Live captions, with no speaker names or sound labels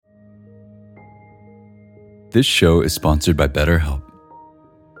This show is sponsored by BetterHelp.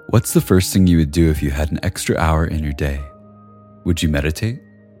 What's the first thing you would do if you had an extra hour in your day? Would you meditate?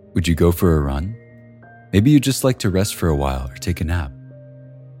 Would you go for a run? Maybe you just like to rest for a while or take a nap.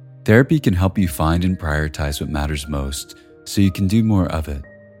 Therapy can help you find and prioritize what matters most so you can do more of it.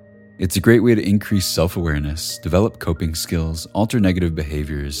 It's a great way to increase self-awareness, develop coping skills, alter negative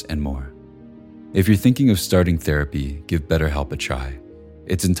behaviors, and more. If you're thinking of starting therapy, give BetterHelp a try.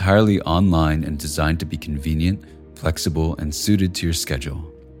 It's entirely online and designed to be convenient, flexible, and suited to your schedule.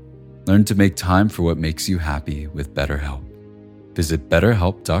 Learn to make time for what makes you happy with BetterHelp. Visit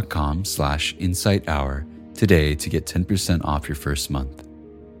betterhelp.com/insighthour today to get 10% off your first month.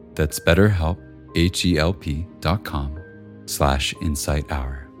 That's BetterHelp,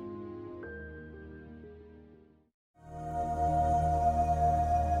 HELP.com/insighthour.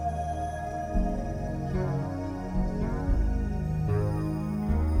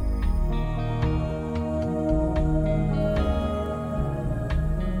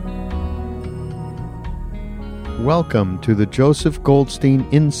 Welcome to the Joseph Goldstein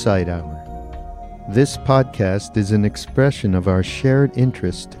Insight Hour. This podcast is an expression of our shared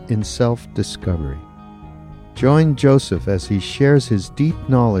interest in self-discovery. Join Joseph as he shares his deep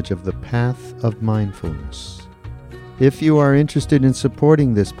knowledge of the path of mindfulness. If you are interested in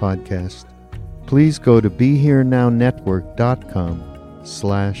supporting this podcast, please go to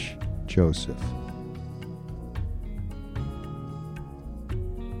BeHereNowNetwork.com/Joseph.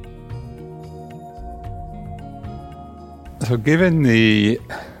 So given the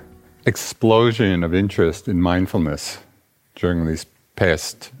explosion of interest in mindfulness during these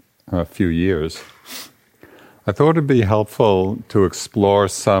past few years, I thought it'd be helpful to explore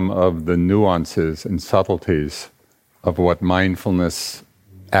some of the nuances and subtleties of what mindfulness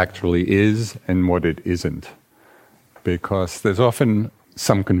actually is and what it isn't. Because there's often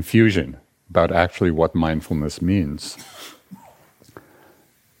some confusion about actually what mindfulness means.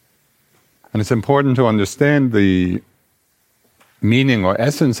 And it's important to understand the meaning or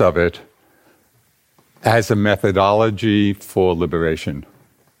essence of it as a methodology for liberation.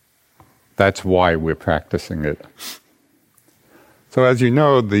 That's why we're practicing it. So as you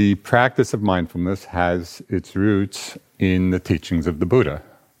know, the practice of mindfulness has its roots in the teachings of the Buddha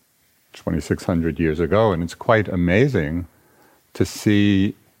 2,600 years ago, and it's quite amazing to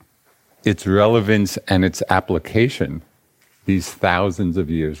see its relevance and its application these thousands of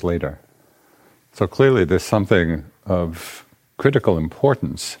years later. So clearly there's something of critical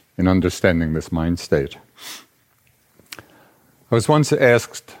importance in understanding this mind state. I was once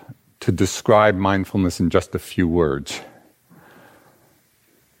asked to describe mindfulness in just a few words.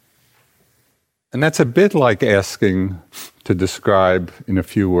 And that's a bit like asking to describe in a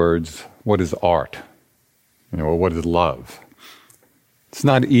few words what is art, or what is love. It's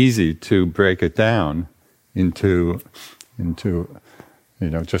not easy to break it down into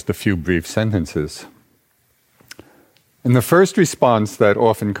just a few brief sentences. And the first response that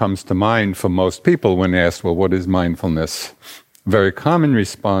often comes to mind for most people when asked, well, what is mindfulness? A very common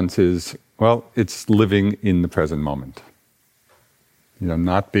response is, well, it's living in the present moment.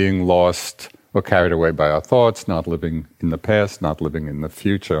 Not being lost or carried away by our thoughts, not living in the past, not living in the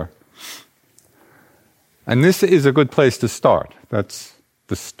future. And this is a good place to start. That's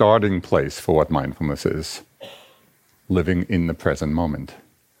the starting place for what mindfulness is, living in the present moment.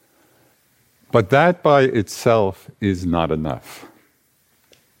 But that by itself is not enough.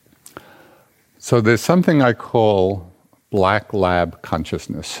 So there's something I call black lab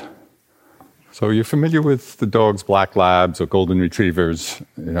consciousness. So you're familiar with the dogs, black labs or golden retrievers.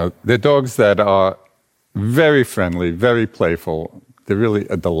 They're dogs that are very friendly, very playful. They're really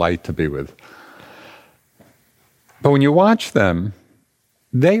a delight to be with. But when you watch them,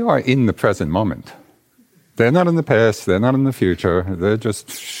 they are in the present moment. They're not in the past, they're not in the future. They're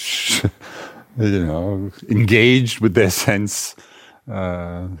just engaged with their sense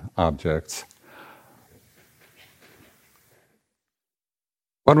objects.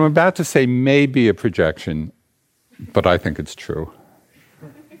 What I'm about to say may be a projection, but I think it's true.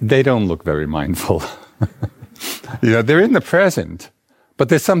 They don't look very mindful. They're in the present, but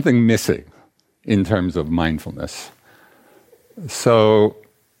there's something missing in terms of mindfulness. So,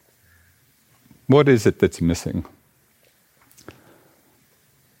 what is it that's missing?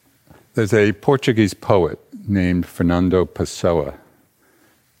 There's a Portuguese poet named Fernando Pessoa,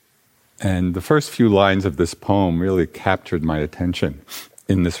 and the first few lines of this poem really captured my attention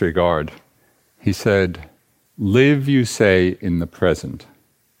in this regard. He said, "Live, you say, in the present.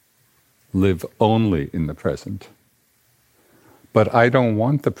 Live only in the present. But I don't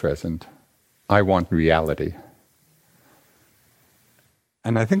want the present. I want reality."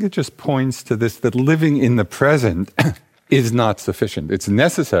 And I think it just points to this, that living in the present is not sufficient. It's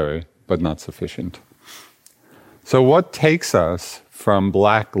necessary, but not sufficient. So what takes us from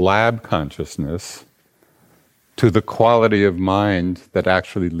black lab consciousness to the quality of mind that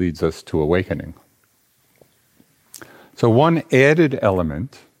actually leads us to awakening? So one added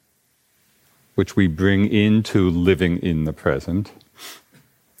element which we bring into living in the present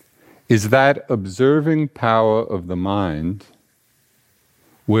is that observing power of the mind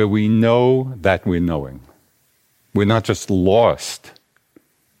where we know that we're knowing. We're not just lost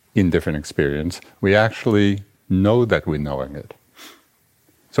in different experience, we actually know that we're knowing it.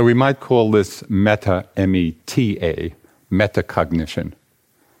 So we might call this meta, M-E-T-A, metacognition.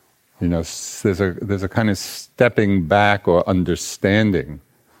 You know, there's a kind of stepping back or understanding,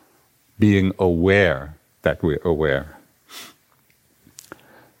 being aware that we're aware.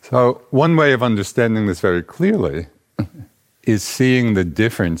 So one way of understanding this very clearly is seeing the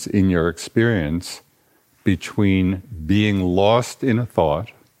difference in your experience between being lost in a thought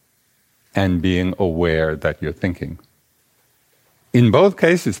and being aware that you're thinking. In both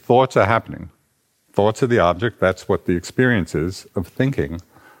cases, thoughts are happening. Thoughts are the object, that's what the experience is of thinking.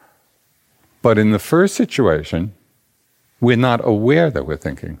 But in the first situation, we're not aware that we're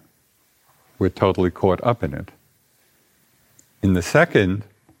thinking. We're totally caught up in it. In the second,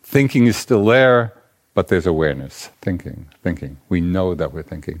 thinking is still there, but there's awareness, thinking. We know that we're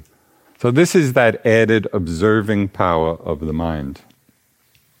thinking. So this is that added observing power of the mind.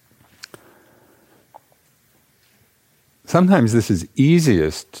 Sometimes this is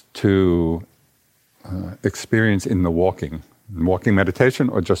easiest to experience in the walking meditation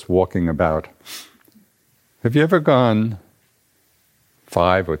or just walking about. Have you ever gone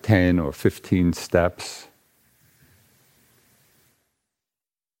 5 or 10 or 15 steps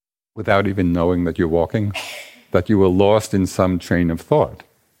without even knowing that you're walking? That you were lost in some train of thought,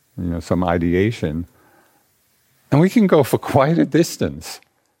 some ideation. And we can go for quite a distance.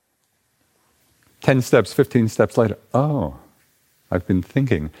 10 steps, 15 steps later, oh, I've been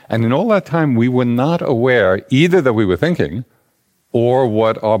thinking. And in all that time, we were not aware either that we were thinking or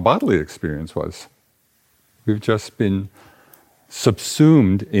what our bodily experience was. We've just been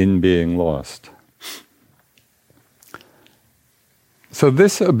subsumed in being lost. So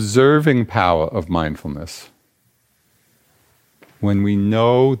this observing power of mindfulness, when we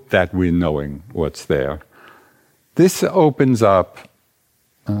know that we're knowing what's there, this opens up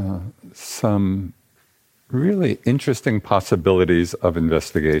some really interesting possibilities of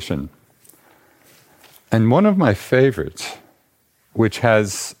investigation. And one of my favorites, which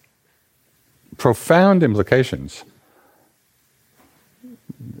has profound implications,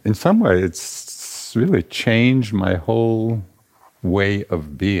 in some way it's really changed my whole way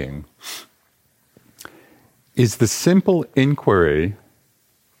of being, is the simple inquiry,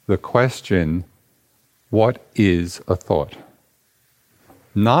 the question, what is a thought?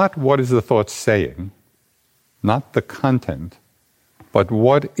 Not what is the thought saying, not the content, but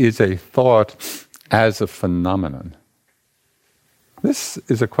what is a thought as a phenomenon? This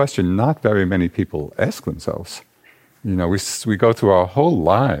is a question not very many people ask themselves. We go through our whole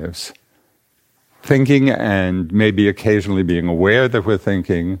lives thinking and maybe occasionally being aware that we're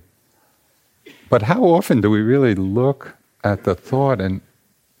thinking, but how often do we really look at the thought and,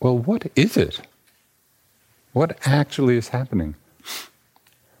 well, what is it? What actually is happening?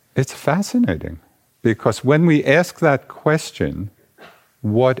 It's fascinating, because when we ask that question,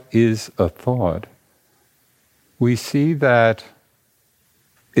 what is a thought, we see that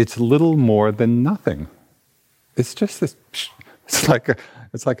it's little more than nothing. It's just this, it's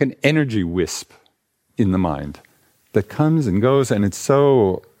like an energy wisp in the mind that comes and goes, and it's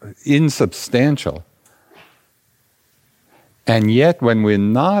so insubstantial. And yet, when we're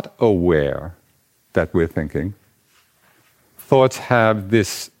not aware that we're thinking, thoughts have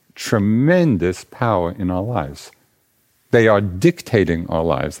this tremendous power in our lives. They are dictating our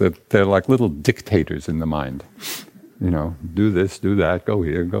lives. They're like little dictators in the mind. Do this, do that, go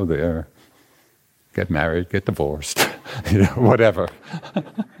here, go there, get married, get divorced, whatever.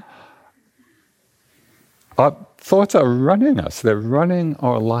 Our thoughts are running us. They're running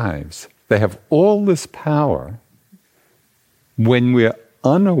our lives. They have all this power when we're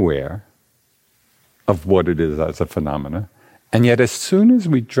unaware of what it is as a phenomena. And yet as soon as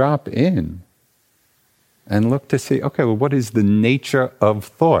we drop in and look to see, okay, well, what is the nature of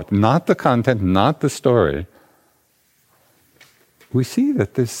thought? Not the content, not the story. We see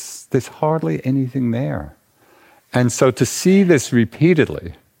that there's hardly anything there. And so to see this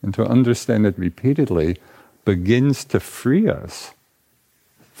repeatedly and to understand it repeatedly begins to free us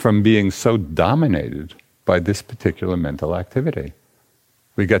from being so dominated by this particular mental activity.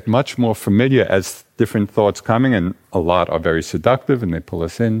 We get much more familiar as different thoughts coming, and a lot are very seductive and they pull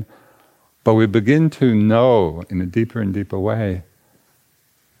us in. But we begin to know in a deeper and deeper way,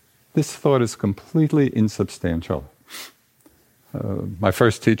 this thought is completely insubstantial. My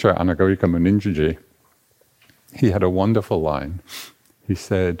first teacher, Anagarika Munindraji, he had a wonderful line. He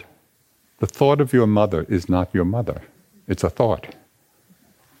said, "The thought of your mother is not your mother. It's a thought."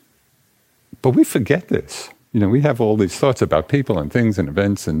 But we forget this. We have all these thoughts about people and things and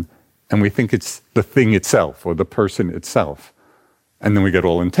events, and we think it's the thing itself or the person itself. And then we get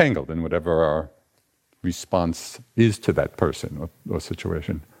all entangled in whatever our response is to that person or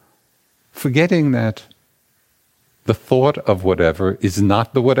situation. Forgetting that the thought of whatever is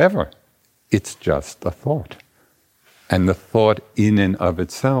not the whatever. It's just a thought. And the thought in and of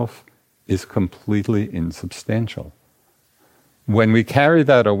itself is completely insubstantial. When we carry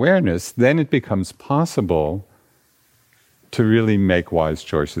that awareness, then it becomes possible to really make wise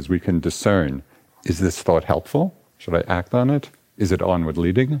choices. We can discern, is this thought helpful? Should I act on it? Is it onward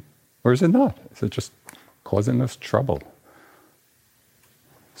leading? Or is it not? Is it just causing us trouble?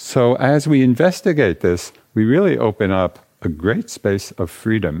 So as we investigate this, we really open up a great space of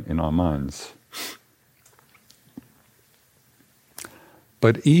freedom in our minds.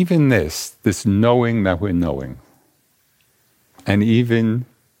 But even this knowing that we're knowing, and even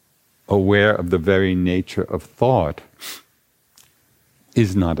aware of the very nature of thought,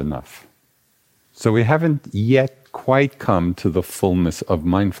 is not enough. So we haven't yet quite come to the fullness of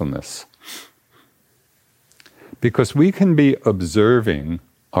mindfulness. Because we can be observing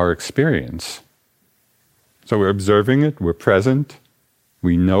our experience. So we're observing it, we're present,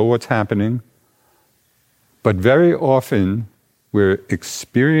 we know what's happening, but very often we're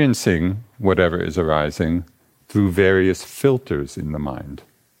experiencing whatever is arising through various filters in the mind.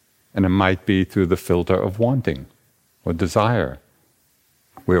 And it might be through the filter of wanting or desire.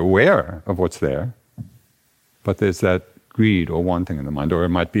 We're aware of what's there, but there's that greed or wanting in the mind, or it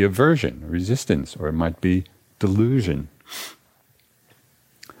might be aversion, resistance, or it might be delusion.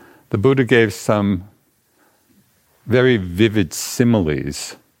 The Buddha gave some very vivid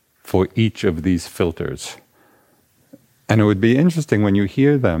similes for each of these filters. And it would be interesting when you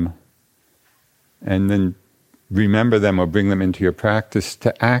hear them and then remember them or bring them into your practice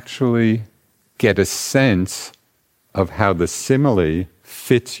to actually get a sense of how the simile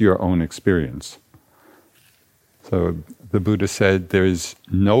fits your own experience. So the Buddha said, there is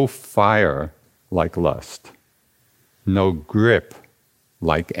no fire like lust, no grip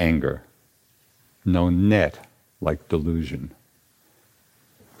like anger, no net like delusion.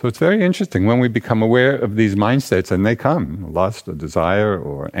 So it's very interesting when we become aware of these mind states, and they come, lust or desire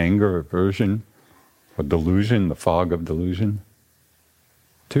or anger, aversion, or delusion, the fog of delusion,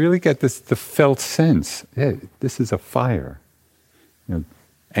 to really get the felt sense, hey, this is a fire.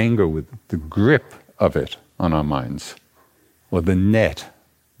 Anger with the grip of it on our minds, or the net,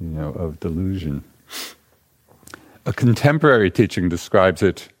 of delusion. A contemporary teaching describes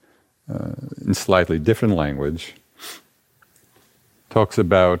it in slightly different language. Talks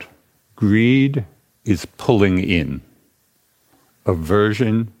about greed is pulling in,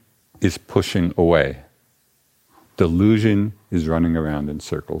 aversion is pushing away, delusion is running around in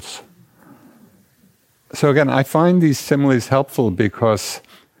circles. So again, I find these similes helpful because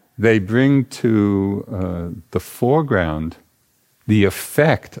they bring to the foreground the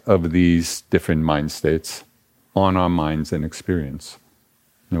effect of these different mind states on our minds and experience.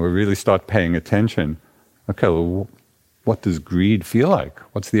 We really start paying attention. Okay, well, what does greed feel like?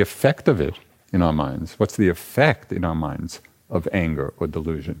 What's the effect of it in our minds? What's the effect in our minds of anger or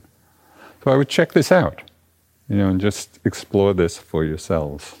delusion? So I would check this out, and just explore this for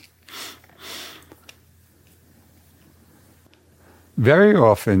yourselves. Very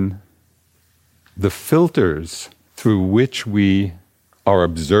often, the filters through which we are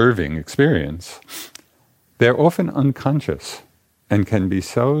observing experience, they're often unconscious and can be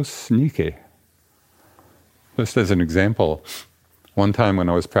so sneaky. Just as an example, one time when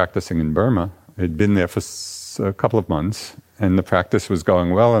I was practicing in Burma, I'd been there for a couple of months, and the practice was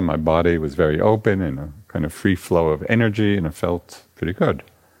going well, and my body was very open and a kind of free flow of energy, and it felt pretty good.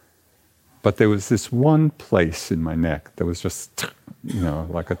 But there was this one place in my neck that was just,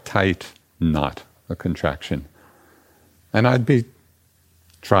 like a tight knot, a contraction. And I'd be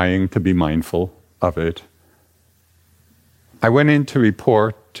trying to be mindful of it. I went in to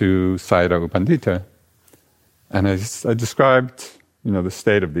report to Sayadaw U Pandita, and I described, the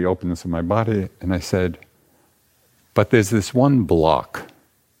state of the openness of my body, and I said, but there's this one block.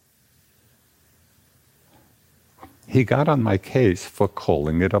 He got on my case for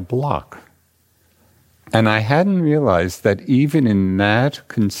calling it a block. And I hadn't realized that even in that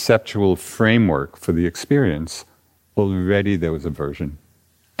conceptual framework for the experience, already there was aversion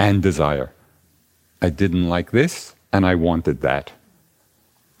and desire. I didn't like this, and I wanted that.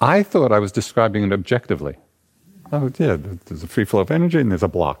 I thought I was describing it objectively. Oh, yeah, there's a free flow of energy and there's a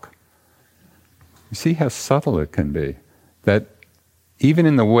block. You see how subtle it can be? That even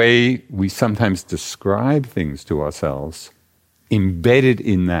in the way we sometimes describe things to ourselves, embedded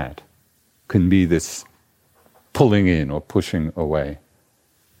in that can be this pulling in or pushing away.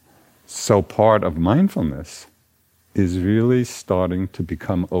 So part of mindfulness is really starting to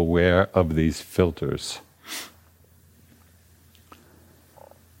become aware of these filters.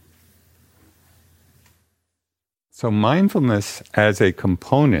 So mindfulness as a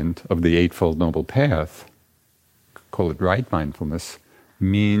component of the Eightfold Noble Path, call it right mindfulness,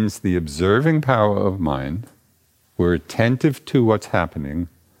 means the observing power of mind. We're attentive to what's happening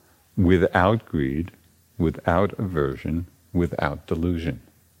without greed, without aversion, without delusion.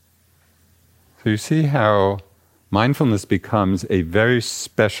 So you see how mindfulness becomes a very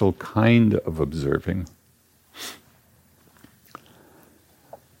special kind of observing.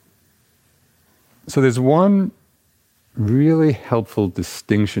 So there's one really helpful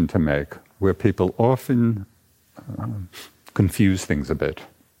distinction to make where people often confuse things a bit.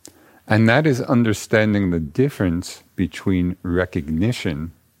 And that is understanding the difference between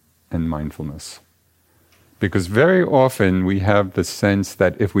recognition and mindfulness. Because very often we have the sense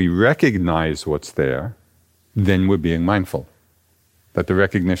that if we recognize what's there, then we're being mindful. That the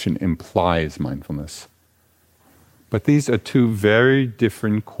recognition implies mindfulness. But these are two very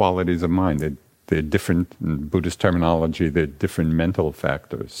different qualities of mind. They're different, in Buddhist terminology, they're different mental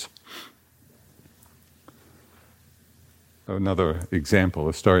factors. Another example,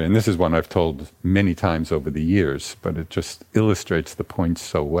 a story, and this is one I've told many times over the years, but it just illustrates the point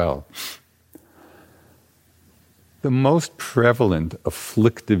so well. The most prevalent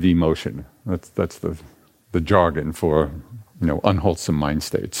afflictive emotion, that's the jargon for unwholesome mind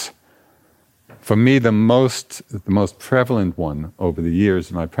states. For me, the most prevalent one over the years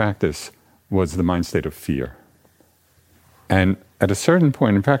in my practice was the mind state of fear. And at a certain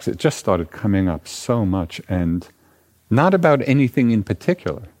point in practice, it just started coming up so much, and not about anything in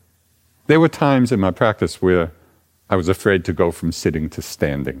particular. There were times in my practice where I was afraid to go from sitting to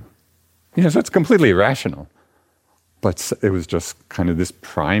standing. So it's completely irrational. But it was just kind of this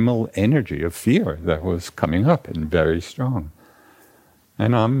primal energy of fear that was coming up and very strong.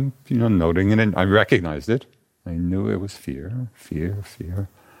 And I'm, noting it, and I recognized it. I knew it was fear, fear, fear.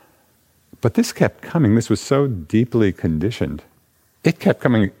 But this kept coming. This was so deeply conditioned. It kept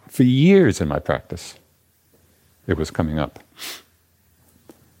coming for years in my practice. It was coming up.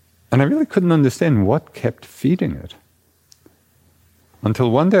 And I really couldn't understand what kept feeding it.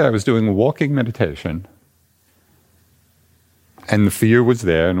 Until one day I was doing walking meditation, and the fear was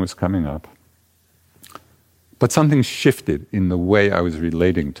there and was coming up. But something shifted in the way I was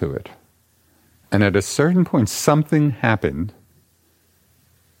relating to it. And at a certain point, something happened,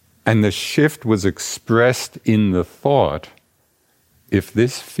 and the shift was expressed in the thought, if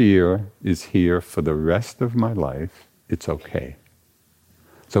this fear is here for the rest of my life, it's okay.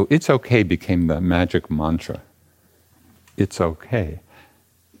 So it's okay became the magic mantra. It's okay.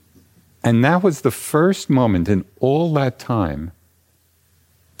 And that was the first moment in all that time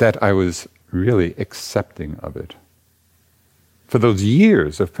that I was really accepting of it. For those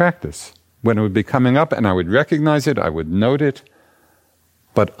years of practice, when it would be coming up and I would recognize it, I would note it,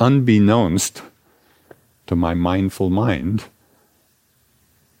 but unbeknownst to my mindful mind,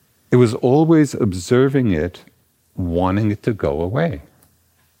 it was always observing it, wanting it to go away.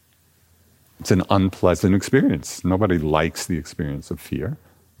 It's an unpleasant experience. Nobody likes the experience of fear,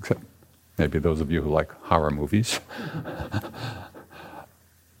 except maybe those of you who like horror movies.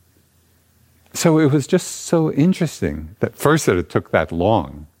 So it was just so interesting that first that it took that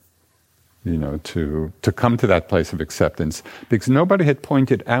long, to come to that place of acceptance, because nobody had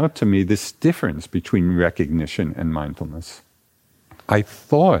pointed out to me this difference between recognition and mindfulness. I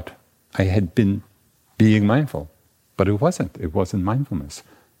thought I had been being mindful, but it wasn't. It wasn't mindfulness,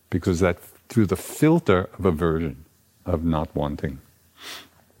 because that through the filter of aversion, of not wanting.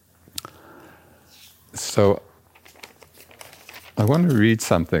 So I want to read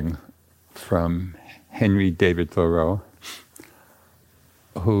something from Henry David Thoreau,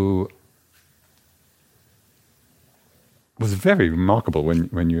 who was very remarkable.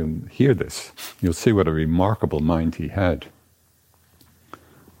 When you hear this, you'll see what a remarkable mind he had.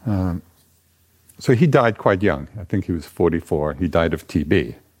 So he died quite young. I think he was 44. He died of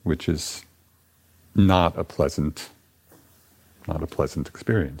TB, which is not a pleasant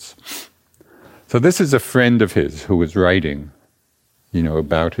experience. So this is a friend of his who was writing,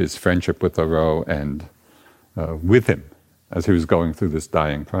 about his friendship with Thoreau and with him as he was going through this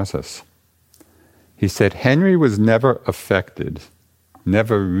dying process. He said, Henry was never affected,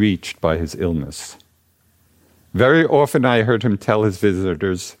 never reached by his illness. Very often I heard him tell his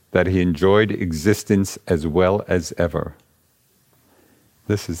visitors that he enjoyed existence as well as ever.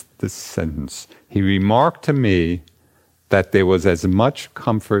 This is this sentence. He remarked to me that there was as much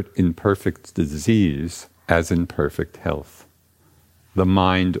comfort in perfect disease as in perfect health, the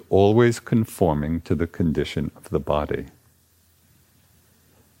mind always conforming to the condition of the body.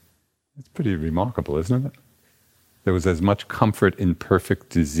 It's pretty remarkable, isn't it? There was as much comfort in perfect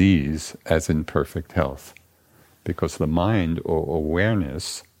disease as in perfect health, because the mind or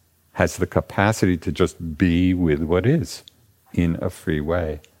awareness has the capacity to just be with what is in a free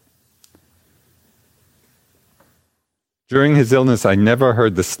way. During his illness, I never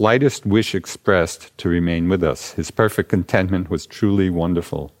heard the slightest wish expressed to remain with us. His perfect contentment was truly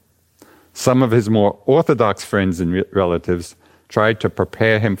wonderful. Some of his more orthodox friends and relatives tried to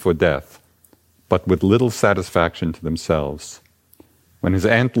prepare him for death, but with little satisfaction to themselves. When his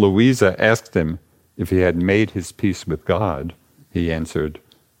Aunt Louisa asked him if he had made his peace with God, he answered,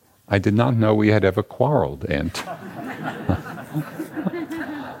 I did not know we had ever quarreled, Aunt.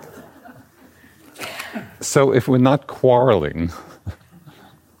 So if we're not quarreling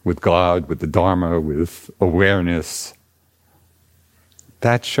with God, with the Dharma, with awareness,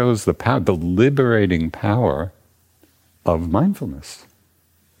 that shows the power, the liberating power of mindfulness.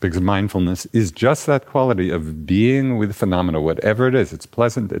 Because mindfulness is just that quality of being with phenomena, whatever it is. It's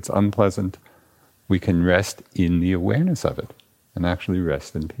pleasant, it's unpleasant. We can rest in the awareness of it and actually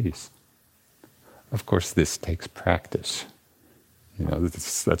rest in peace. Of course, this takes practice.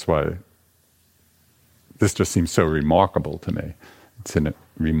 That's why this just seems so remarkable to me. It's in a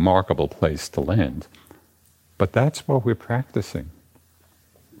remarkable place to land. But that's what we're practicing.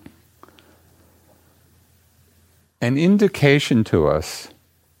 An indication to us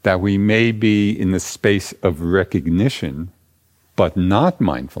that we may be in the space of recognition, but not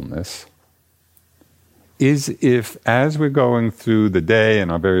mindfulness, is if, as we're going through the day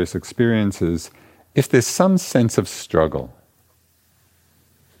and our various experiences, if there's some sense of struggle.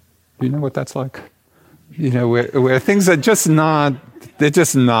 Do you know what that's like? Where things are they're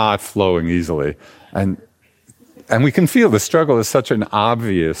just not flowing easily. And we can feel the struggle is such an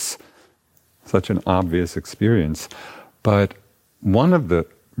obvious experience. But one of the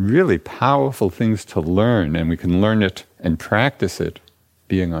really powerful things to learn, and we can learn it and practice it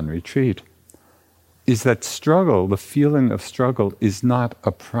being on retreat, is that struggle, the feeling of struggle, is not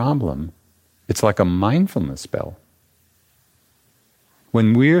a problem. It's like a mindfulness bell.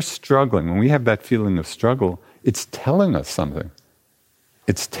 When we're struggling, when we have that feeling of struggle, it's telling us something.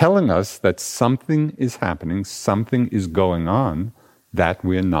 It's telling us that something is happening, something is going on that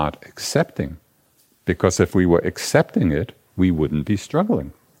we're not accepting. Because if we were accepting it, we wouldn't be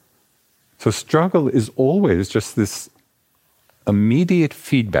struggling. So struggle is always just this immediate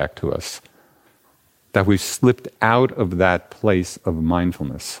feedback to us that we've slipped out of that place of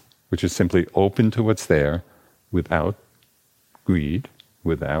mindfulness, which is simply open to what's there without greed,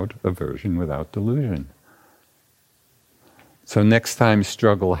 without aversion, without delusion. So next time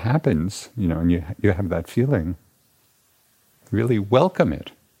struggle happens, and you have that feeling, really welcome it.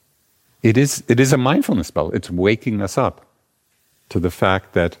 It is a mindfulness bell. It's waking us up to the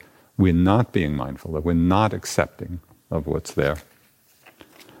fact that we're not being mindful, that we're not accepting of what's there.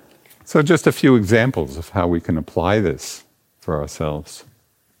 So just a few examples of how we can apply this for ourselves.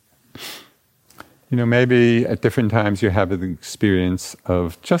 Maybe at different times you have the experience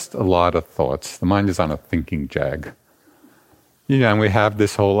of just a lot of thoughts. The mind is on a thinking jag. And we have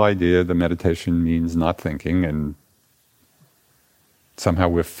this whole idea that meditation means not thinking, and somehow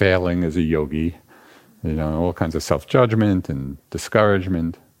we're failing as a yogi. All kinds of self-judgment and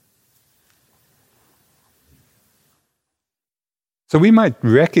discouragement. So we might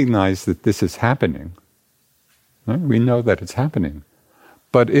recognize that this is happening. Right? We know that it's happening.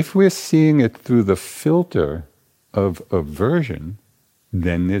 But if we're seeing it through the filter of aversion,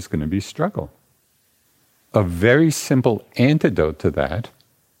 then there's going to be struggle. A very simple antidote to that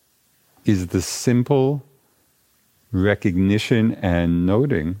is the simple recognition and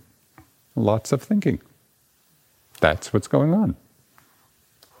noting lots of thinking. That's what's going on.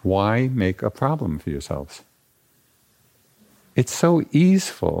 Why make a problem for yourselves? It's so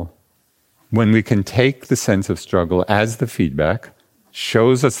easeful when we can take the sense of struggle as the feedback,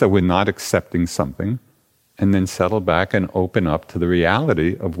 shows us that we're not accepting something, and then settle back and open up to the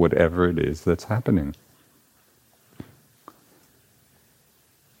reality of whatever it is that's happening.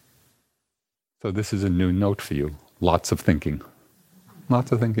 So this is a new note for you. Lots of thinking.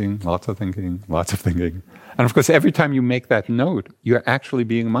 Lots of thinking, lots of thinking, lots of thinking. And of course, every time you make that note, you're actually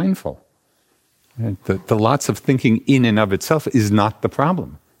being mindful. And the lots of thinking in and of itself is not the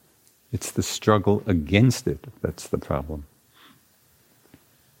problem. It's the struggle against it that's the problem.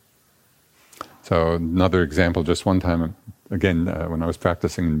 So another example, just one time, again, when I was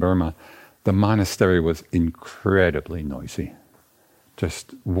practicing in Burma, the monastery was incredibly noisy.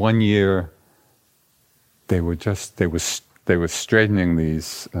 Just 1 year, they were straightening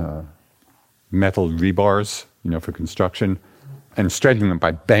these metal rebars, for construction, and straightening them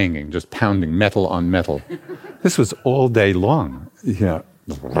by banging, just pounding metal on metal. This was all day long.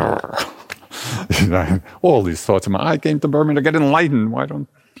 All these thoughts of I came to Burma to get enlightened. Why don't?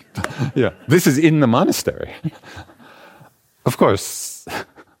 This is in the monastery. Of course,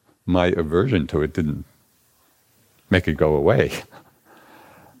 my aversion to it didn't make it go away.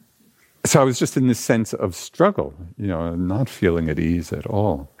 So I was just in this sense of struggle, not feeling at ease at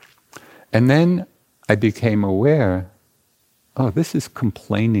all. And then I became aware, this is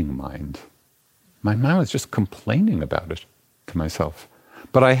complaining mind. My mind was just complaining about it to myself.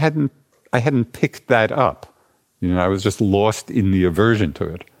 But I hadn't picked that up. I was just lost in the aversion to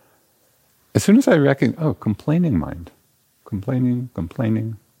it. As soon as I recognized, complaining mind,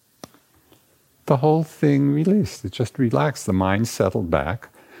 complaining, the whole thing released. It just relaxed. The mind settled back.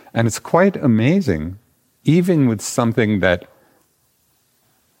 And it's quite amazing, even with something that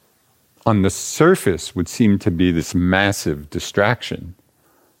on the surface would seem to be this massive distraction,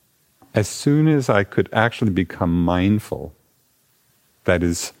 as soon as I could actually become mindful, that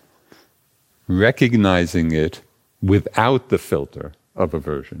is, recognizing it without the filter of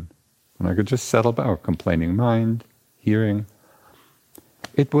aversion, and I could just settle back, complaining mind, hearing,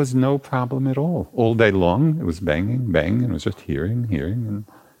 it was no problem at all. All day long, it was banging, and it was just hearing, and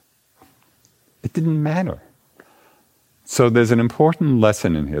it didn't matter. So there's an important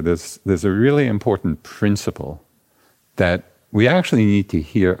lesson in here. There's a really important principle that we actually need to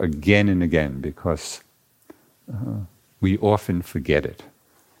hear again and again because we often forget it.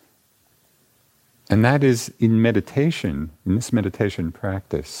 And that is in meditation, in this meditation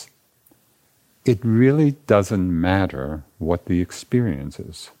practice, it really doesn't matter what the experience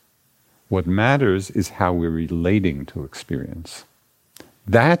is. What matters is how we're relating to experience.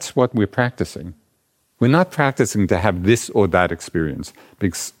 That's what we're practicing. We're not practicing to have this or that experience,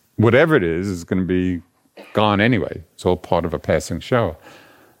 because whatever it is going to be gone anyway. It's all part of a passing show.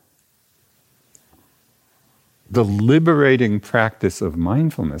 The liberating practice of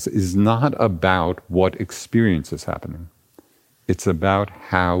mindfulness is not about what experience is happening. It's about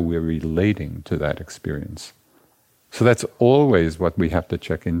how we're relating to that experience. So that's always what we have to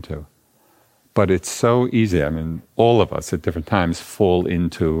check into. But it's so easy. All of us at different times fall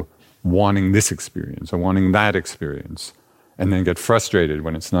into wanting this experience or wanting that experience, and then get frustrated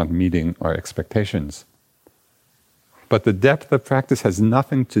when it's not meeting our expectations. But the depth of practice has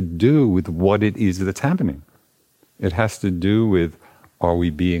nothing to do with what it is that's happening. It has to do with, are we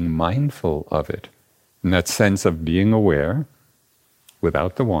being mindful of it? In that sense of being aware,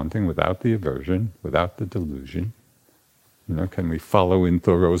 without the wanting, without the aversion, without the delusion. Can we follow in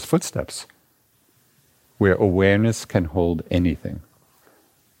Thoreau's footsteps, where awareness can hold anything?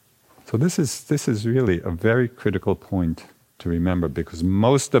 So this is really a very critical point to remember, because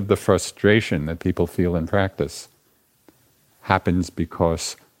most of the frustration that people feel in practice happens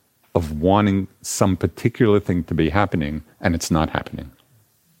because of wanting some particular thing to be happening, and it's not happening.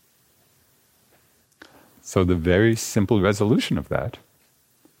 So the very simple resolution of that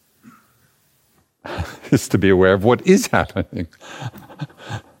is to be aware of what is happening.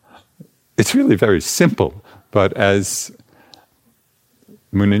 It's really very simple, but as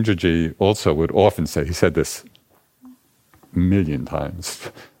Munindraji also would often say, he said this a million times,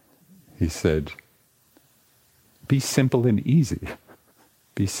 he said, be simple and easy.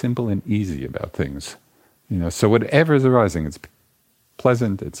 Be simple and easy about things. So whatever is arising, it's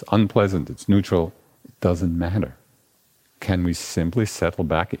pleasant, it's unpleasant, it's neutral, it doesn't matter. Can we simply settle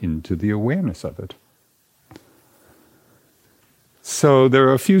back into the awareness of it? So there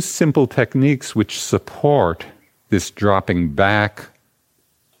are a few simple techniques which support this dropping back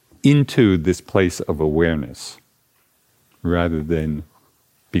into this place of awareness, rather than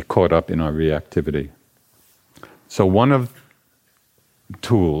be caught up in our reactivity. So one of the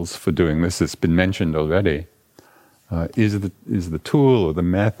tools for doing this has been mentioned already, is the tool or the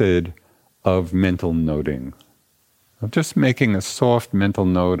method of mental noting, of just making a soft mental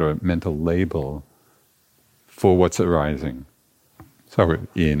note or mental label for what's arising. So we're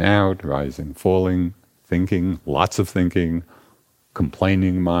in, out, rising, falling, thinking, lots of thinking,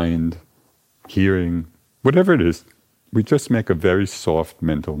 complaining mind, hearing, whatever it is, we just make a very soft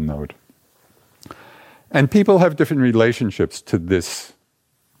mental note. And people have different relationships to this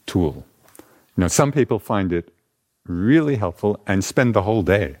tool. Some people find it really helpful and spend the whole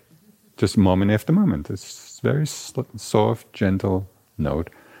day, just moment after moment. It's very soft, gentle note,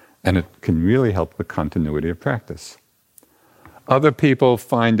 and it can really help the continuity of practice. Other people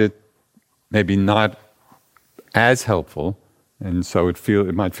find it maybe not as helpful, and so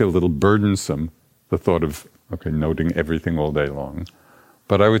it might feel a little burdensome, the thought of, noting everything all day long.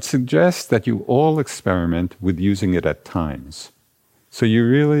 But I would suggest that you all experiment with using it at times. So you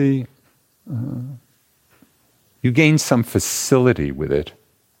really, you gain some facility with it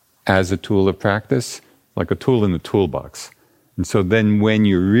as a tool of practice, like a tool in the toolbox. And so then when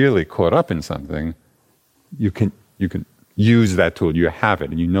you're really caught up in something, you can use that tool. You have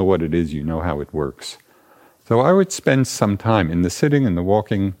it, and you know what it is, you know how it works. So I would spend some time in the sitting, in the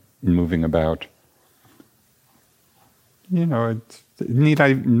walking, in moving about. It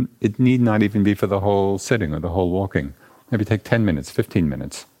need not even be for the whole sitting or the whole walking. Maybe take 10 minutes, 15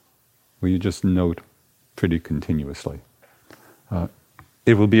 minutes, where you just note pretty continuously.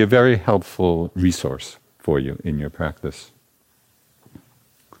 It will be a very helpful resource for you in your practice.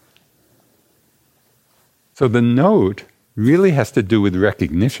 So the note really has to do with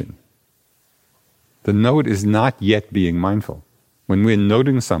recognition. The note is not yet being mindful. When we're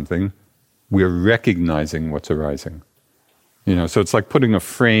noting something, we're recognizing what's arising. So it's like putting a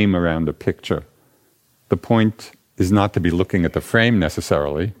frame around a picture. The point is not to be looking at the frame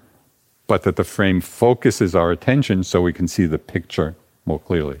necessarily, but that the frame focuses our attention so we can see the picture more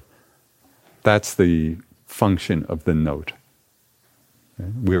clearly. That's the function of the note.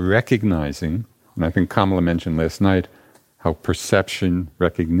 We're recognizing, and I think Kamala mentioned last night, how perception,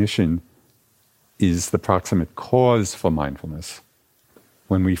 recognition is the proximate cause for mindfulness.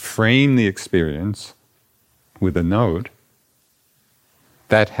 When we frame the experience with a note,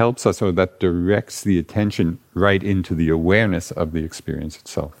 that helps us, or that directs the attention right into the awareness of the experience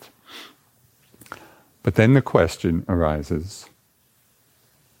itself. But then the question arises,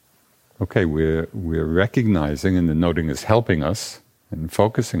 we're recognizing, and the noting is helping us and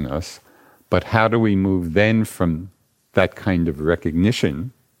focusing us, but how do we move then from that kind of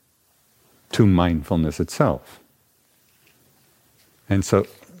recognition to mindfulness itself? And so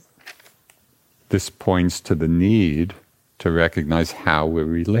this points to the need to recognize how we're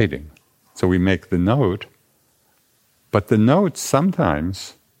relating. So we make the note, but the note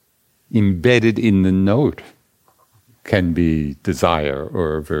sometimes, embedded in the note, can be desire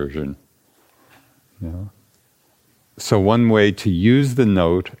or aversion. So one way to use the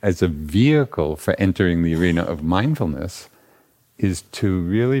note as a vehicle for entering the arena of mindfulness is to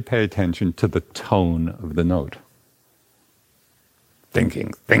really pay attention to the tone of the note.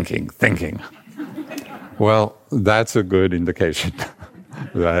 Thinking, thinking, thinking. Well, that's a good indication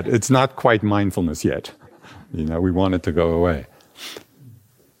that it's not quite mindfulness yet. We want it to go away.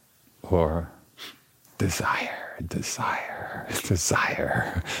 Or desire, desire,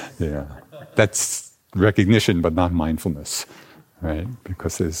 desire. Yeah, that's recognition, but not mindfulness, right?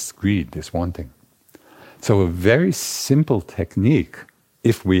 Because there's greed, there's wanting. So a very simple technique,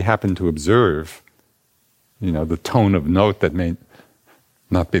 if we happen to observe, the tone of note that may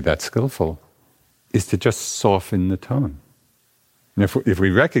not be that skillful, is to just soften the tone. And if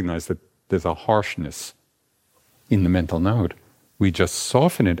we recognize that there's a harshness in the mental note, we just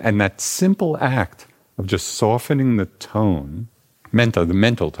soften it. And that simple act of just softening the tone, the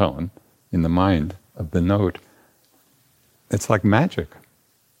mental tone in the mind of the note, it's like magic.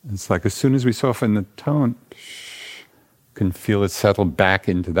 It's like as soon as we soften the tone, can feel it settle back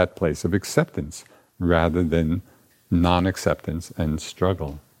into that place of acceptance rather than non-acceptance and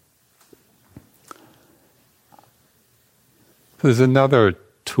struggle. There's another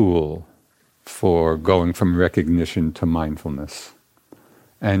tool for going from recognition to mindfulness.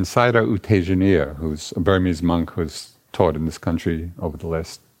 And Sayadaw U Tejaniya, who's a Burmese monk who's taught in this country over the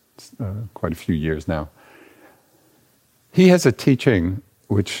last quite a few years now, he has a teaching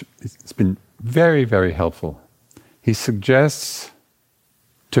which has been very, very helpful. He suggests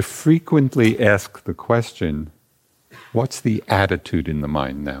to frequently ask the question, what's the attitude in the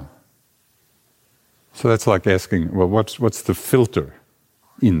mind now? So that's like asking, well, what's the filter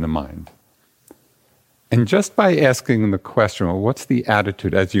in the mind? And just by asking the question, well, what's the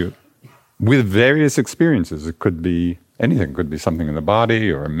attitude with various experiences, it could be anything, it could be something in the body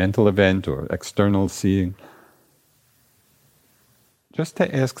or a mental event or external seeing. Just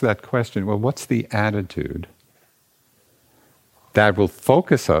to ask that question, well, what's the attitude? That will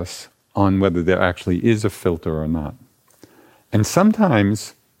focus us on whether there actually is a filter or not. And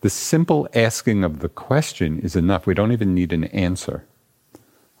sometimes the simple asking of the question is enough. We don't even need an answer.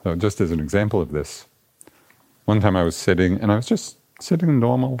 So just as an example of this, one time I was sitting, and I was just sitting in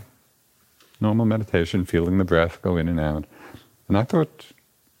normal meditation, feeling the breath go in and out. And I thought it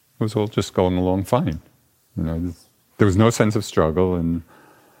was all just going along fine. There was no sense of struggle.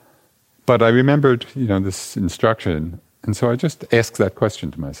 But I remembered, this instruction. And so I just asked that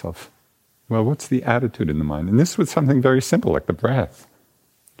question to myself. Well, what's the attitude in the mind? And this was something very simple, like the breath.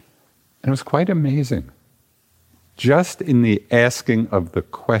 And it was quite amazing. Just in the asking of the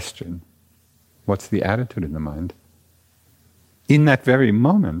question, what's the attitude in the mind? In that very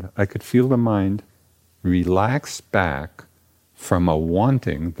moment, I could feel the mind relax back from a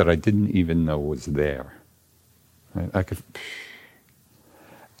wanting that I didn't even know was there. Right?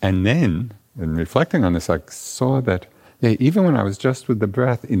 And then, in reflecting on this, I saw that even when I was just with the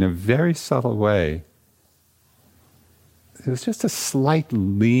breath, in a very subtle way, there was just a slight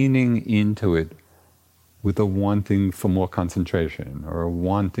leaning into it with a wanting for more concentration or a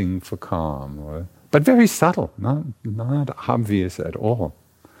wanting for calm, but very subtle, not obvious at all.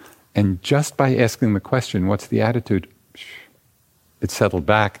 And just by asking the question, what's the attitude? It settled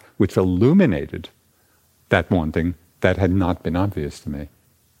back, which illuminated that wanting that had not been obvious to me.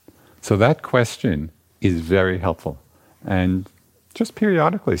 So that question is very helpful. And just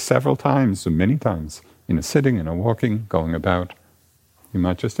periodically, several times, or many times, in a sitting, in a walking, going about, you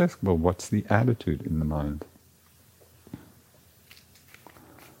might just ask, well, what's the attitude in the mind?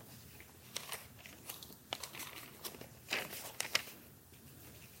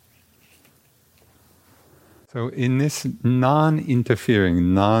 So in this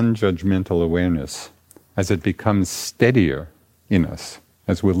non-interfering, non-judgmental awareness, as it becomes steadier in us,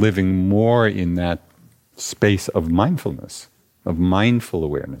 as we're living more in that space of mindfulness, of mindful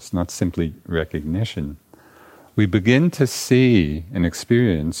awareness, not simply recognition, we begin to see and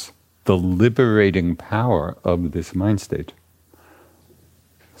experience the liberating power of this mind state.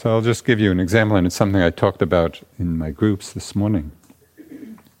 So I'll just give you an example, and it's something I talked about in my groups this morning.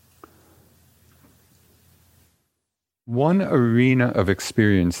 One arena of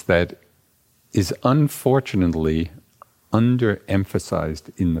experience that is unfortunately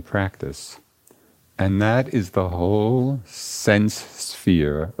underemphasized in the practice, and that is the whole sense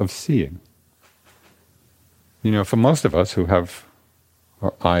sphere of seeing. For most of us who have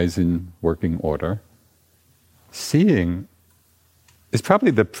our eyes in working order, seeing is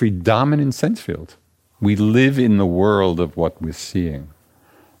probably the predominant sense field. We live in the world of what we're seeing.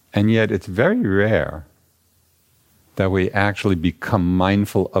 And yet it's very rare that we actually become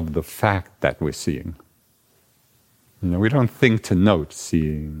mindful of the fact that we're seeing. We don't think to note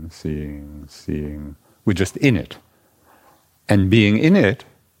seeing. We're just in it. And being in it,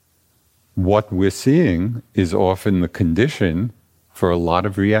 what we're seeing is often the condition for a lot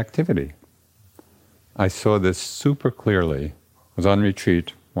of reactivity. I saw this super clearly. I was on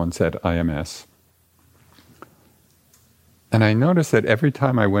retreat once at IMS. And I noticed that every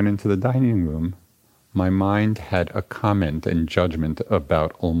time I went into the dining room, my mind had a comment and judgment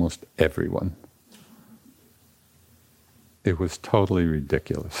about almost everyone. It was totally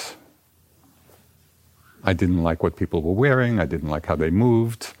ridiculous. I didn't like what people were wearing. I didn't like how they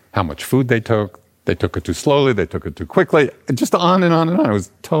moved, how much food they took. They took it too slowly. They took it too quickly. Just on and on and on. It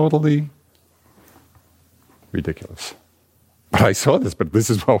was totally ridiculous. But I saw this, but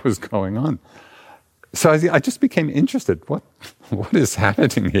this is what was going on. So I just became interested. What is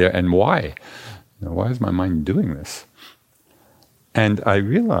happening here and why? Why is my mind doing this? And I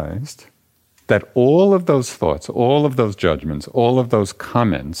realized that all of those thoughts, all of those judgments, all of those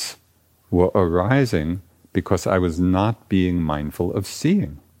comments were arising because I was not being mindful of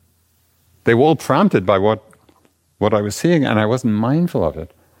seeing. They were all prompted by what I was seeing, and I wasn't mindful of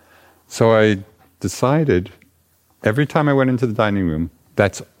it. So I decided, every time I went into the dining room,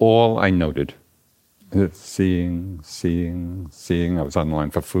 that's all I noted. Seeing. I was on the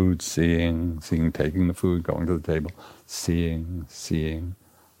line for food, seeing, taking the food, going to the table, seeing.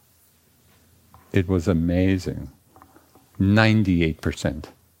 It was amazing. 98%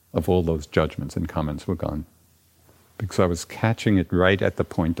 of all those judgments and comments were gone. Because I was catching it right at the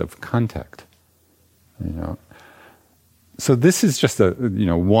point of contact. So this is just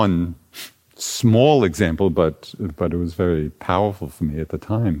one small example, but it was very powerful for me at the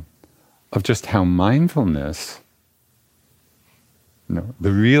time, of just how mindfulness,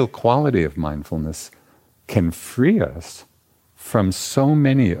 the real quality of mindfulness, can free us from so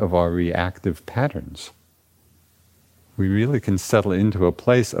many of our reactive patterns. We really can settle into a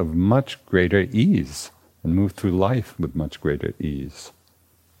place of much greater ease and move through life with much greater ease.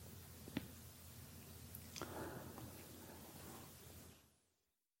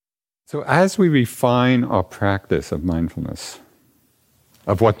 So as we refine our practice of mindfulness,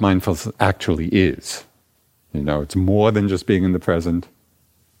 of what mindfulness actually is, it's more than just being in the present.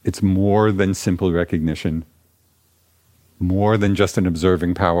 It's more than simple recognition, more than just an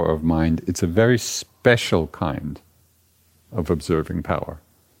observing power of mind. It's a very special kind of observing power,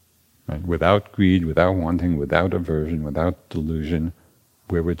 right? Without greed, without wanting, without aversion, without delusion,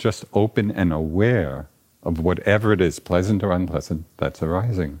 where we're just open and aware of whatever it is, pleasant or unpleasant, that's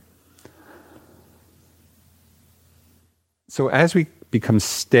arising. So as we become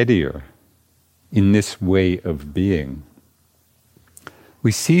steadier in this way of being,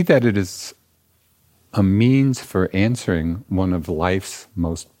 we see that it is a means for answering one of life's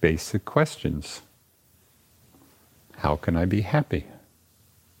most basic questions. How can I be happy?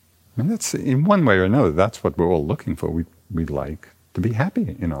 And that's, in one way or another, that's what we're all looking for. We like to be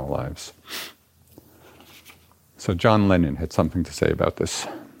happy in our lives. So John Lennon had something to say about this.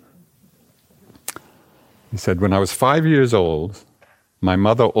 He said, "When I was 5 years old, my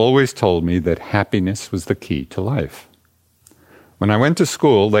mother always told me that happiness was the key to life. When I went to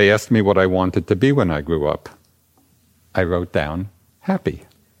school, they asked me what I wanted to be when I grew up. I wrote down, happy.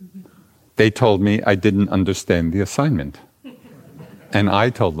 They told me I didn't understand the assignment. And I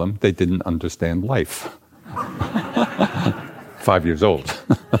told them they didn't understand life." 5 years old.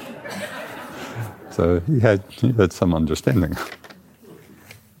 So he had some understanding.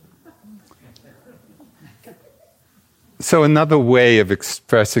 So another way of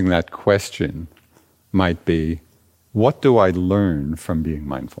expressing that question might be, what do I learn from being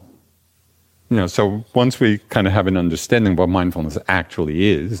mindful? So once we kind of have an understanding of what mindfulness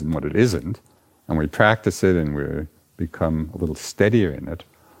actually is and what it isn't, and we practice it and we become a little steadier in it,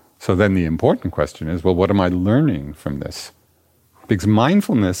 so then the important question is, well, what am I learning from this? Because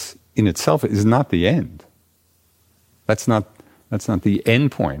mindfulness in itself is not the end. That's not the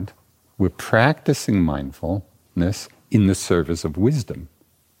end point. We're practicing mindfulness in the service of wisdom.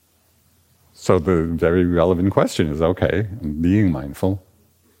 So the very relevant question is, okay, I'm being mindful,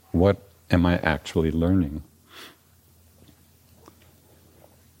 what am I actually learning?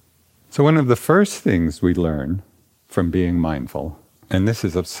 So one of the first things we learn from being mindful, and this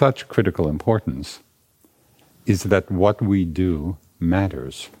is of such critical importance, is that what we do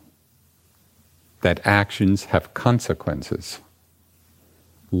matters. That actions have consequences,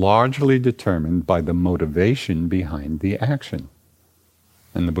 largely determined by the motivation behind the action.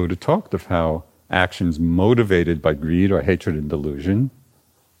 And the Buddha talked of how actions motivated by greed or hatred and delusion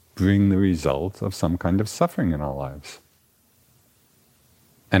bring the result of some kind of suffering in our lives.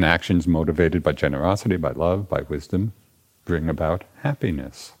 And actions motivated by generosity, by love, by wisdom, bring about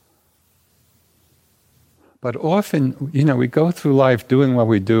happiness. But often, we go through life doing what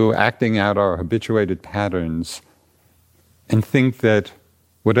we do, acting out our habituated patterns, and think that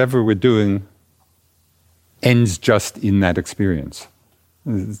whatever we're doing ends just in that experience.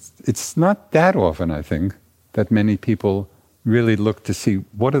 It's not that often, I think, that many people really look to see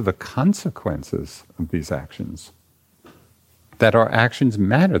what are the consequences of these actions. That our actions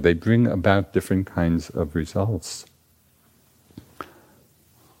matter, they bring about different kinds of results.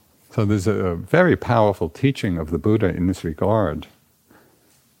 So there's a very powerful teaching of the Buddha in this regard,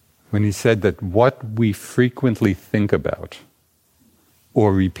 when he said that what we frequently think about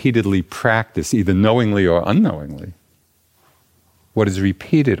or repeatedly practice, either knowingly or unknowingly, what is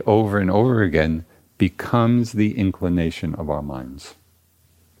repeated over and over again becomes the inclination of our minds.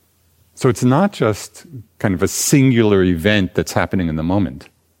 So it's not just kind of a singular event that's happening in the moment.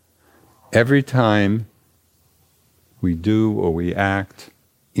 Every time we do or we act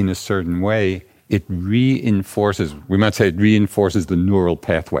in a certain way, it reinforces, we might say it reinforces the neural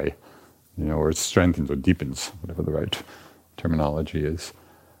pathway, or it strengthens or deepens, whatever the right terminology is.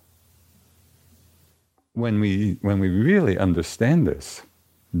 When we really understand this,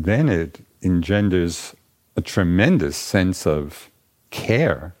 then it engenders a tremendous sense of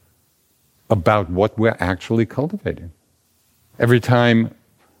care about what we're actually cultivating. Every time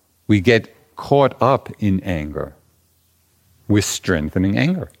we get caught up in anger, we're strengthening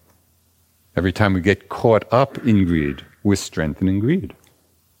anger. Every time we get caught up in greed, we're strengthening greed.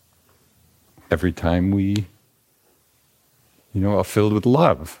 Every time we are filled with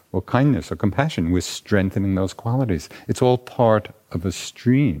love or kindness or compassion, we're strengthening those qualities. It's all part of a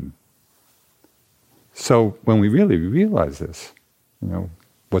stream. So when we really realize this,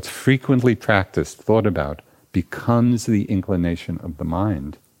 what's frequently practiced, thought about, becomes the inclination of the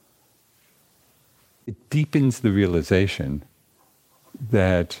mind. It deepens the realization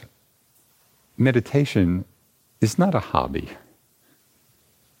that meditation is not a hobby.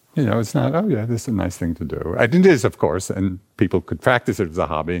 It's not, oh yeah, this is a nice thing to do. And it is, of course, and people could practice it as a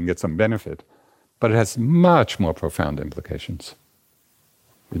hobby and get some benefit. But it has much more profound implications.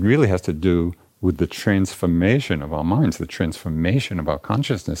 It really has to do with the transformation of our minds, the transformation of our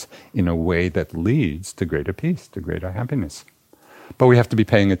consciousness in a way that leads to greater peace, to greater happiness. But we have to be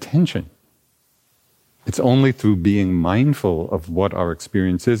paying attention. It's only through being mindful of what our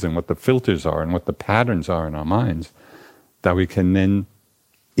experience is and what the filters are and what the patterns are in our minds that we can then,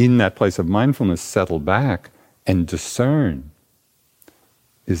 in that place of mindfulness, settle back and discern.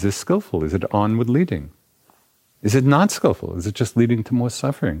 Is this skillful? Is it onward leading? Is it not skillful? Is it just leading to more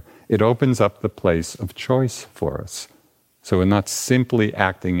suffering? It opens up the place of choice for us. So we're not simply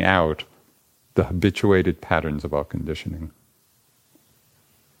acting out the habituated patterns of our conditioning.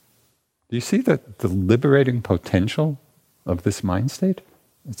 Do you see the liberating potential of this mind state?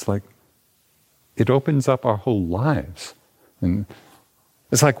 It's like it opens up our whole lives. And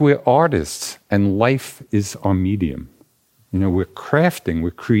it's like we're artists and life is our medium. We're crafting,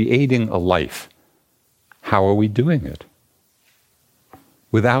 we're creating a life. How are we doing it?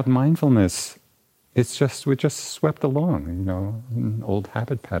 Without mindfulness, we're just swept along, in old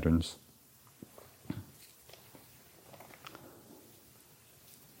habit patterns.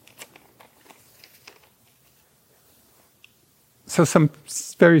 So some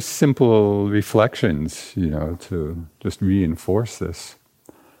very simple reflections, to just reinforce this.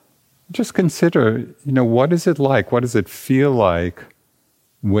 Just consider, what is it like? What does it feel like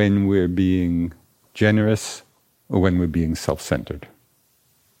when we're being generous or when we're being self-centered?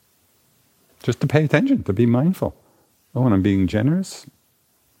 Just to pay attention, to be mindful. When I'm being generous,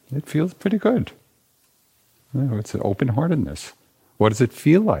 it feels pretty good. It's an open-heartedness. What does it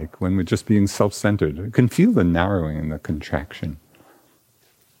feel like when we're just being self-centered? You can feel the narrowing and the contraction.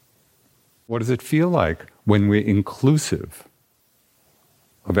 What does it feel like when we're inclusive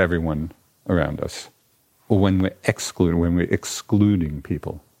of everyone around us? Or when we're excluding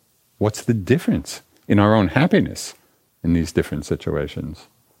people? What's the difference in our own happiness in these different situations?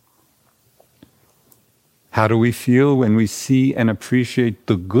 How do we feel when we see and appreciate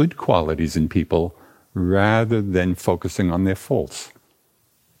the good qualities in people rather than focusing on their faults?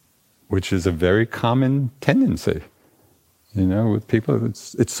 Which is a very common tendency. With people,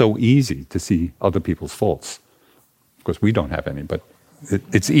 it's so easy to see other people's faults. Of course, we don't have any, but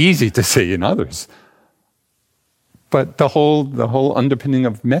it's easy to see in others. But the whole underpinning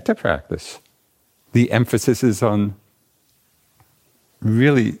of metta practice, the emphasis is on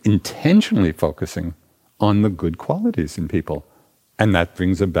really intentionally focusing on the good qualities in people. And that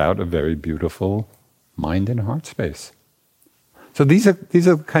brings about a very beautiful mind and heart space. So these are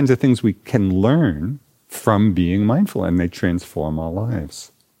the kinds of things we can learn from being mindful, and they transform our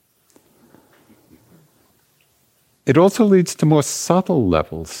lives. It also leads to more subtle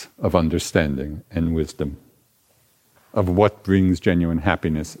levels of understanding and wisdom, of what brings genuine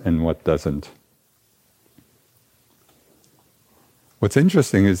happiness and what doesn't. What's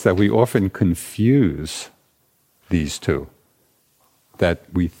interesting is that we often confuse these two. That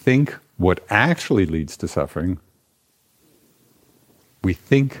we think what actually leads to suffering, we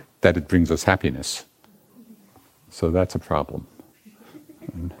think that it brings us happiness. So that's a problem.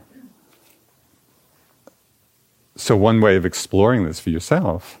 So one way of exploring this for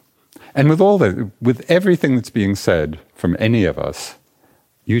yourself, and with everything that's being said from any of us,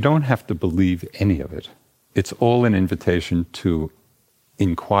 you don't have to believe any of it. It's all an invitation to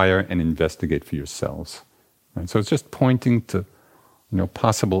inquire and investigate for yourselves. Right? So it's just pointing to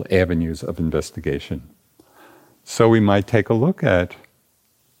possible avenues of investigation. So we might take a look at,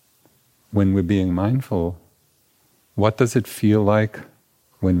 when we're being mindful, what does it feel like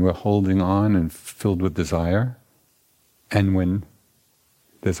when we're holding on and filled with desire, and when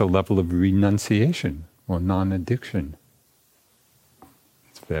there's a level of renunciation or non-addiction?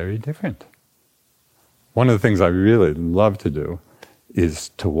 It's very different. One of the things I really love to do is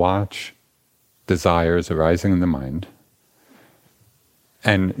to watch desires arising in the mind.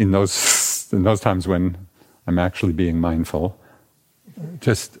 And in those times when I'm actually being mindful,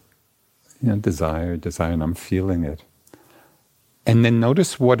 just desire, and I'm feeling it. And then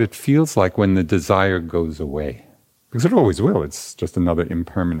notice what it feels like when the desire goes away. Because it always will, it's just another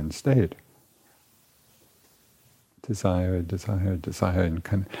impermanent state. Desire,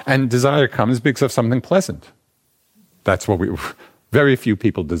 and desire comes because of something pleasant. That's what very few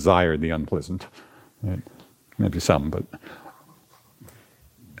people desire the unpleasant. Right? Maybe some, but...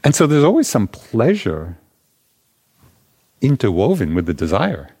 And so there's always some pleasure interwoven with the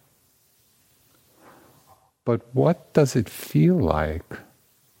desire. But what does it feel like?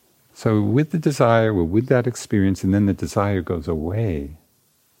 So with the desire, we're with that experience, and then the desire goes away.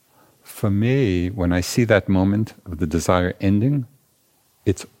 for me, when I see that moment of the desire ending,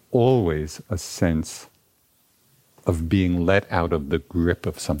 it's always a sense of being let out of the grip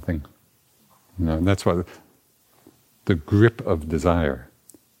of something. That's what the grip of desire.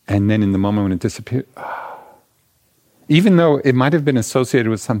 And then in the moment when it disappears, even though it might have been associated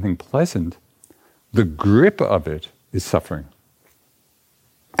with something pleasant, the grip of it is suffering.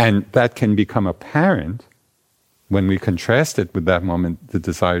 And that can become apparent when we contrast it with that moment the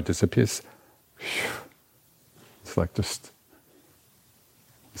desire disappears. It's like just,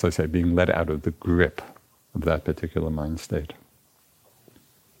 as I say, being let out of the grip of that particular mind state.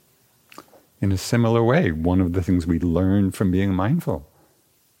 In a similar way, one of the things we learn from being mindful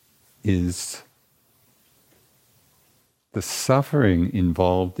is the suffering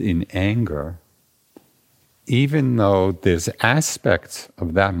involved in anger, even though there's aspects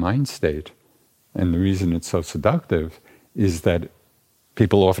of that mind state, and the reason it's so seductive is that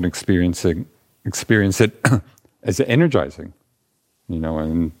people often experience it as energizing,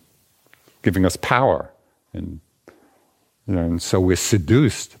 and giving us power, and so we're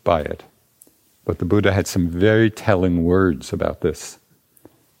seduced by it. But the Buddha had some very telling words about this.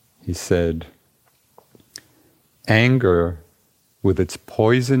 He said, anger with its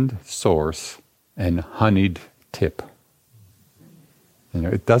poisoned source and honeyed tip.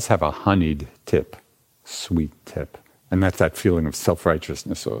 It does have a honeyed tip, sweet tip. And that's that feeling of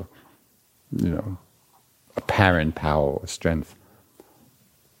self-righteousness or, apparent power or strength.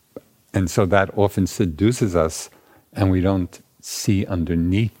 And so that often seduces us, and we don't see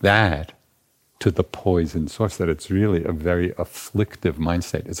underneath that to the poison source, that it's really a very afflictive mind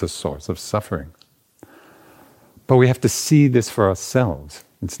state. It's a source of suffering. But we have to see this for ourselves.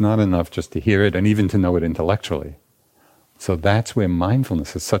 It's not enough just to hear it and even to know it intellectually. So that's where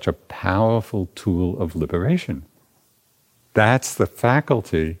mindfulness is such a powerful tool of liberation. That's the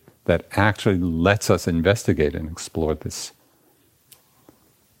faculty that actually lets us investigate and explore this.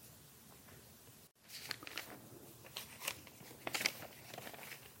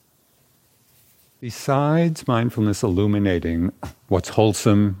 Besides mindfulness illuminating what's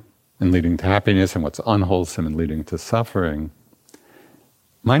wholesome and leading to happiness and what's unwholesome and leading to suffering,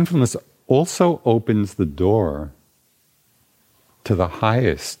 mindfulness also opens the door to the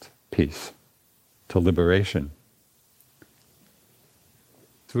highest peace, to liberation.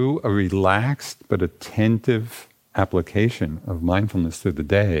 Through a relaxed but attentive application of mindfulness through the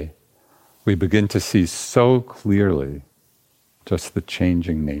day, we begin to see so clearly just the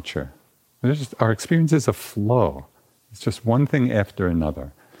changing nature. Our experience is a flow. It's just one thing after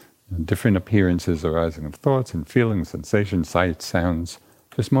another. Different appearances arising of thoughts and feelings, sensations, sights, sounds.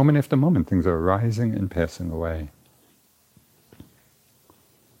 Just moment after moment, things are arising and passing away.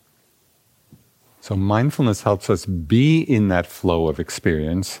 So mindfulness helps us be in that flow of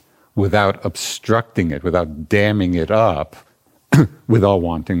experience without obstructing it, without damming it up with our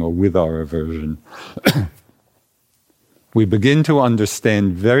wanting or with our aversion. We begin to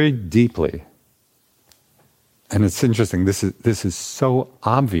understand very deeply, and it's interesting, this is so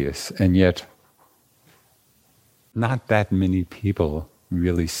obvious, and yet not that many people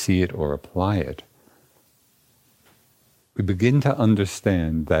really see it or apply it. We begin to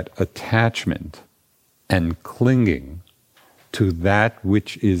understand that attachment and clinging to that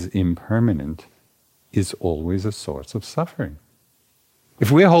which is impermanent is always a source of suffering.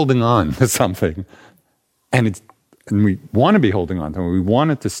 If we're holding on to something, and we want to be holding on to it, we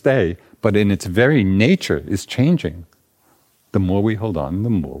want it to stay, but in its very nature is changing, the more we hold on, the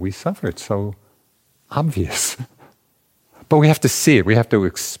more we suffer. It's so obvious. But we have to see it, we have to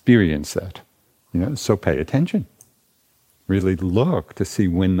experience that. So pay attention. Really look to see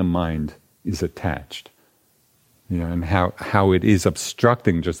when the mind is attached. And how it is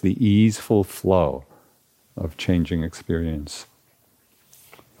obstructing just the easeful flow of changing experience.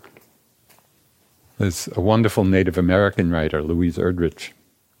 There's a wonderful Native American writer, Louise Erdrich.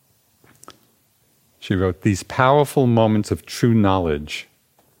 She wrote, "These powerful moments of true knowledge,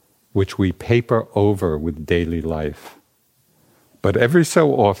 which we paper over with daily life. But every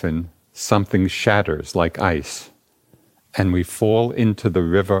so often, something shatters like ice, and we fall into the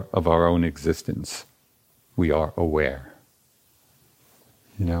river of our own existence. We are aware."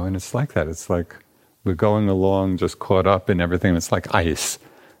 And it's like that. It's like we're going along just caught up in everything. It's like ice.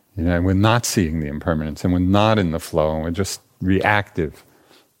 And we're not seeing the impermanence, and we're not in the flow, and we're just reactive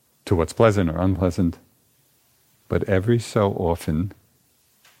to what's pleasant or unpleasant. But every so often,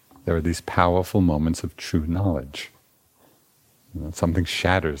 there are these powerful moments of true knowledge. Something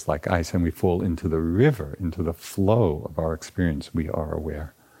shatters like ice, and we fall into the river, into the flow of our experience. We are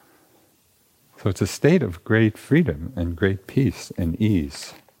aware. So it's a state of great freedom and great peace and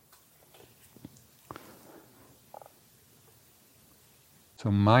ease. So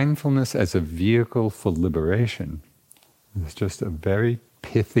mindfulness as a vehicle for liberation is just a very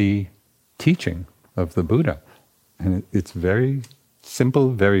pithy teaching of the Buddha. And it's very simple,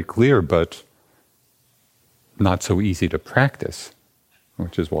 very clear, but not so easy to practice,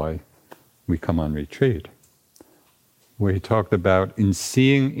 which is why we come on retreat, where he talked about in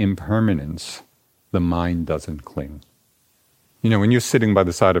seeing impermanence, the mind doesn't cling. When you're sitting by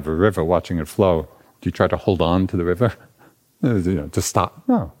the side of a river watching it flow, do you try to hold on to the river? To stop?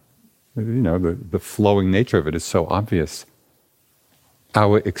 No. The flowing nature of it is so obvious.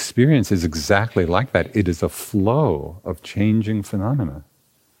 Our experience is exactly like that. It is a flow of changing phenomena.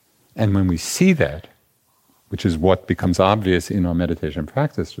 And when we see that, which is what becomes obvious in our meditation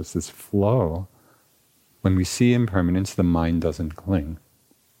practice, just this flow, when we see impermanence, the mind doesn't cling.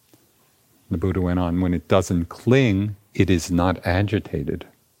 The Buddha went on, when it doesn't cling, it is not agitated.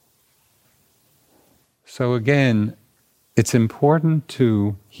 So again, it's important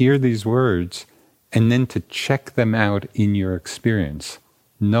to hear these words and then to check them out in your experience.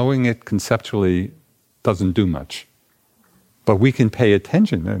 Knowing it conceptually doesn't do much. But we can pay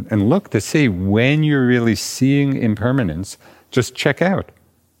attention and look to see when you're really seeing impermanence, just check out.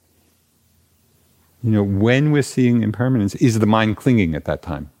 When we're seeing impermanence, is the mind clinging at that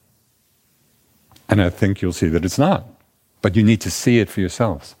time? And I think you'll see that it's not. But you need to see it for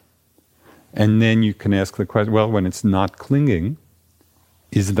yourselves. And then you can ask the question, well, when it's not clinging,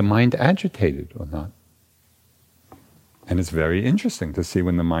 is the mind agitated or not? And it's very interesting to see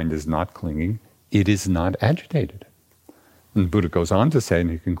when the mind is not clinging, it is not agitated. And the Buddha goes on to say, and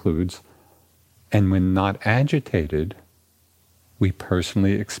he concludes, and when not agitated, we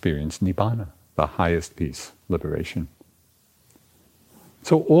personally experience nibbana, the highest peace, liberation.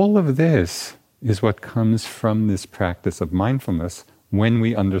 So all of this is what comes from this practice of mindfulness when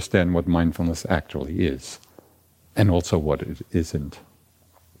we understand what mindfulness actually is, and also what it isn't.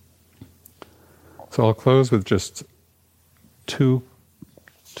 So I'll close with just two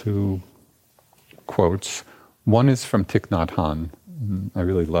quotes. One is from Thich Nhat Hanh. I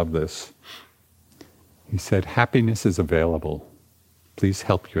really love this. He said, "Happiness is available. Please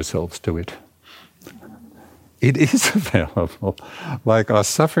help yourselves to it." It is available. Like our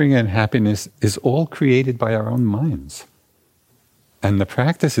suffering and happiness is all created by our own minds. And the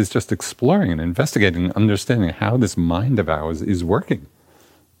practice is just exploring and investigating and understanding how this mind of ours is working.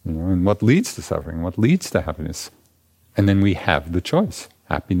 And what leads to suffering, what leads to happiness. And then we have the choice.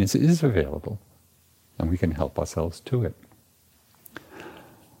 Happiness is available. And we can help ourselves to it.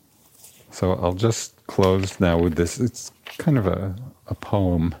 So I'll just close now with this. It's kind of a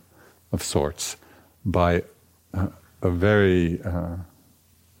poem of sorts by a very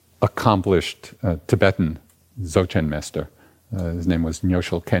accomplished Tibetan Dzogchen master. His name was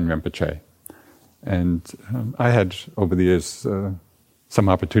Nyoshul Ken Rinpoche. And I had, over the years, some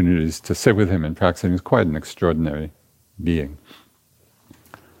opportunities to sit with him and practice. He was quite an extraordinary being.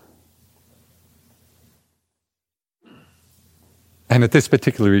 And at this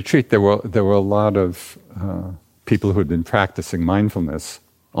particular retreat, there were a lot of people who had been practicing mindfulness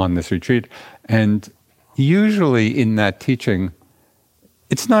on this retreat. And usually in that teaching,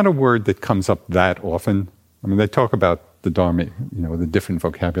 it's not a word that comes up that often. I mean, they talk about the Dharma, with a different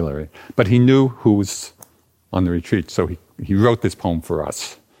vocabulary. But he knew who was on the retreat, so he wrote this poem for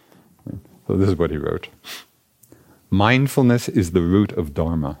us. So this is what he wrote. Mindfulness is the root of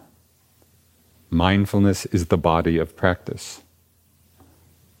Dharma. Mindfulness is the body of practice.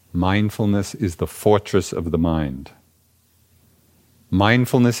 Mindfulness is the fortress of the mind.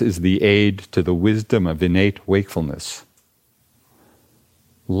 Mindfulness is the aid to the wisdom of innate wakefulness.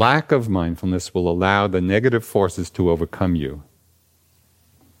 Lack of mindfulness will allow the negative forces to overcome you.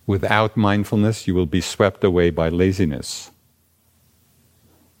 Without mindfulness, you will be swept away by laziness.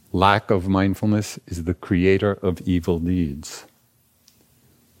 Lack of mindfulness is the creator of evil deeds.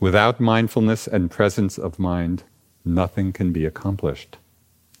 Without mindfulness and presence of mind, nothing can be accomplished.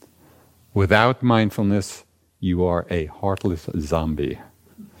 Without mindfulness, you are a heartless zombie,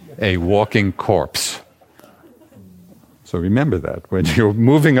 a walking corpse. So remember that when you're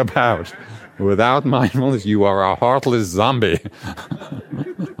moving about. Without mindfulness, you are a heartless zombie.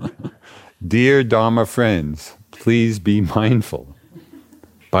 Dear Dharma friends, please be mindful.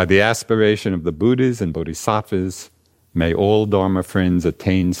 By the aspiration of the Buddhas and Bodhisattvas, may all Dharma friends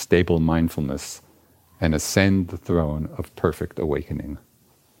attain stable mindfulness and ascend the throne of perfect awakening.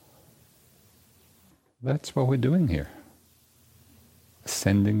 That's what we're doing here.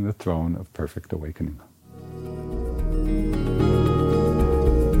 Ascending the throne of perfect awakening.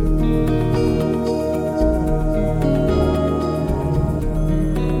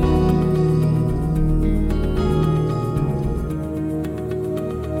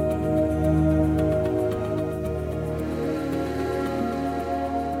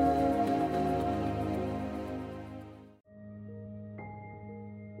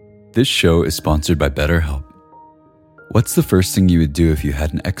 This show is sponsored by BetterHelp. What's the first thing you would do if you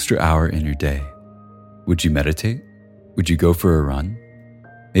had an extra hour in your day? Would you meditate? Would you go for a run?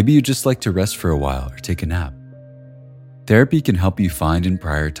 Maybe you'd just like to rest for a while or take a nap. Therapy can help you find and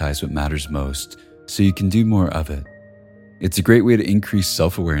prioritize what matters most so you can do more of it. It's a great way to increase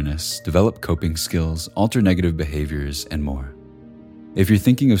self-awareness, develop coping skills, alter negative behaviors, and more. If you're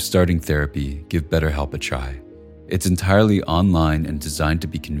thinking of starting therapy, give BetterHelp a try. It's entirely online and designed to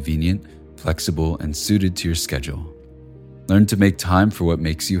be convenient, flexible, and suited to your schedule. Learn to make time for what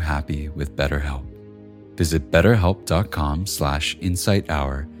makes you happy with BetterHelp. Visit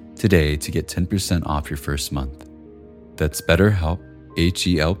betterhelp.com/insighthour today to get 10% off your first month. That's BetterHelp,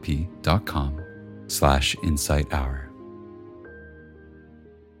 HELP.com/insighthour.